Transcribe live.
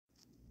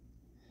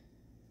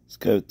Let's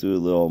go through a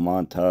little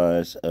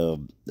montage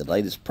of the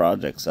latest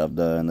projects I've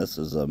done. This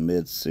is a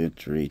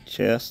mid-century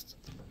chest.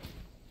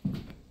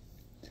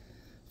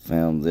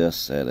 Found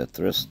this at a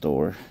thrift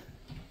store.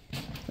 I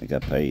think I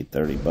paid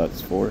 30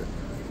 bucks for it.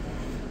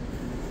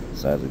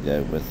 Decided to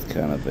go with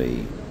kind of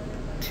a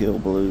teal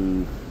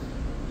blue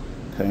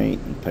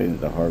paint and painted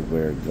the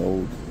hardware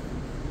gold.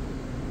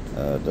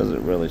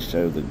 Doesn't really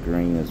show the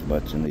green as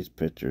much in these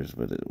pictures,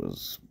 but it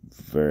was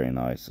very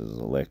nice. It was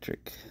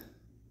electric.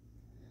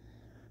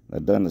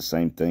 I've done the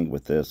same thing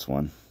with this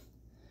one.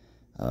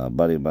 A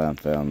buddy of mine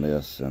found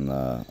this in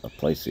a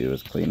place he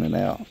was cleaning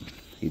out.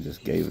 He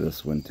just gave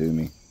this one to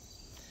me.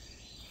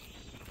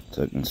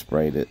 Took and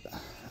sprayed it.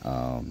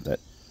 That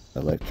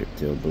electric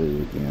teal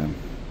blue again.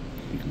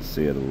 You can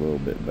see it a little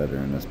bit better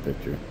in this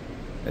picture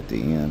at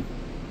the end.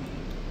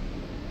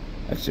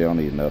 Actually, I don't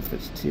even know if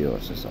it's teal.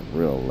 It's just a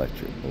real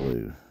electric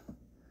blue.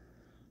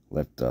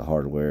 Left the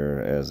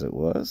hardware as it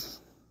was.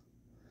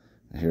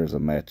 Here's a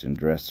matching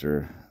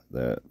dresser,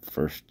 the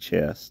first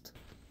chest.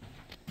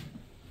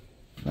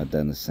 I've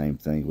done the same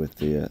thing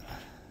with it.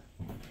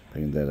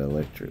 Painted that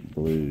electric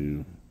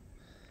blue.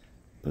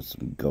 Put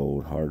some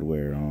gold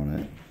hardware on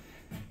it.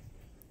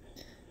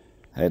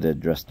 I had to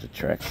adjust the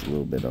tracks a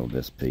little bit on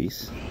this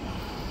piece.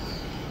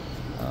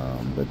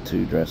 But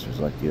two dressers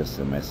like this,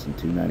 I'm asking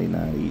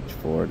 $2.99 each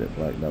for it at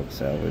Black Dog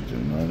Salvage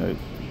in Roanoke,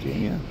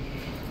 Virginia.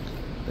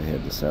 They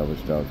had the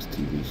Salvage Dogs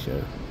TV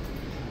show.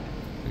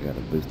 They got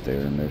a booth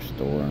there in their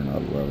store, and I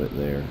love it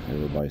there.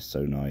 Everybody's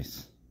so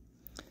nice.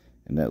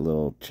 And that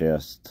little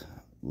chest,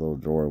 little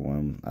drawer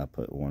one, I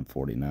put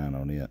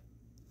 $1.49 on it.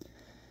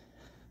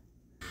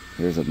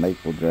 Here's a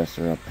maple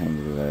dresser. I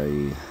painted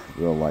a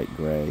real light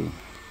gray.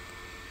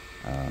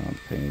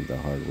 Painted the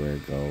hardware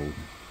gold.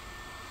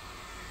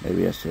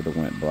 Maybe I should have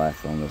went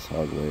black on this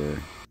hardware.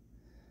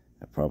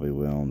 I probably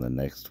will on the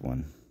next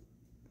one.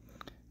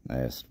 I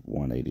asked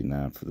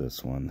 $1.89 for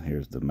this one.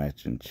 Here's the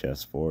matching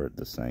chest for it,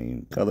 the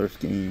same color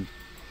scheme.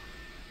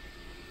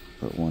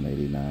 Put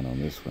 $1.89 on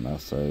this one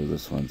also.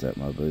 This one's at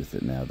my booth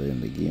at Now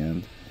Then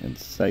Again in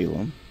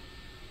Salem.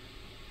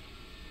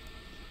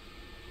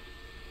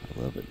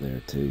 I love it there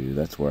too.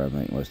 That's where I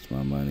make most of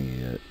my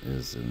money at,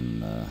 is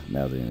in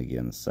Now Then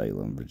Again in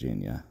Salem,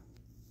 Virginia.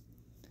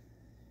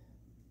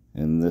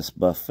 And this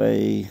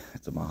buffet,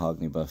 it's a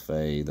mahogany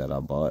buffet that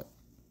I bought.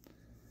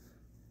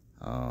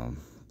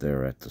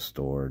 There at the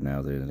store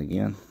Now Then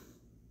Again.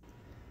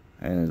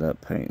 I ended up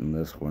painting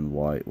this one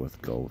white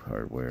with gold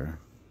hardware.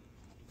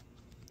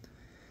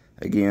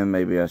 Again,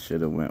 maybe I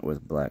should have went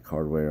with black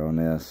hardware on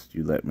this.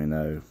 You let me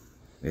know.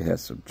 It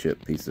has some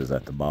chip pieces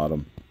at the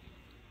bottom.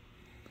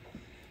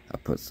 I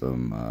put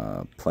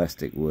some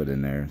plastic wood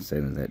in there and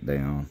sanded that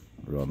down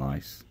real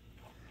nice.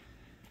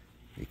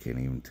 You can't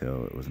even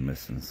tell it was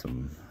missing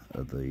some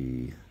of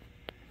the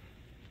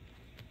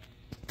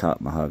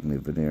top mahogany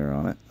veneer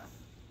on it.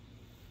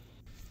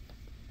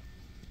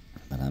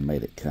 And I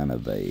made it kind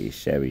of a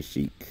shabby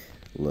chic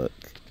look.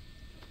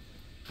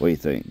 What do you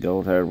think?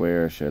 Gold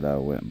hardware, or should I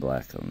have went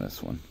black on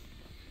this one?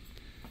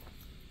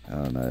 I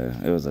don't know.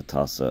 It was a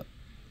toss-up.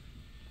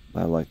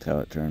 I liked how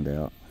it turned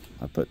out.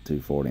 I put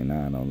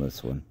 $2.49 on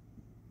this one.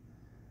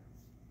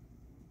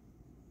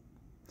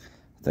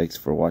 Thanks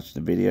for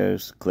watching the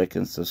videos. Click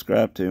and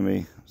subscribe to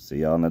me. See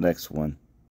y'all in the next one.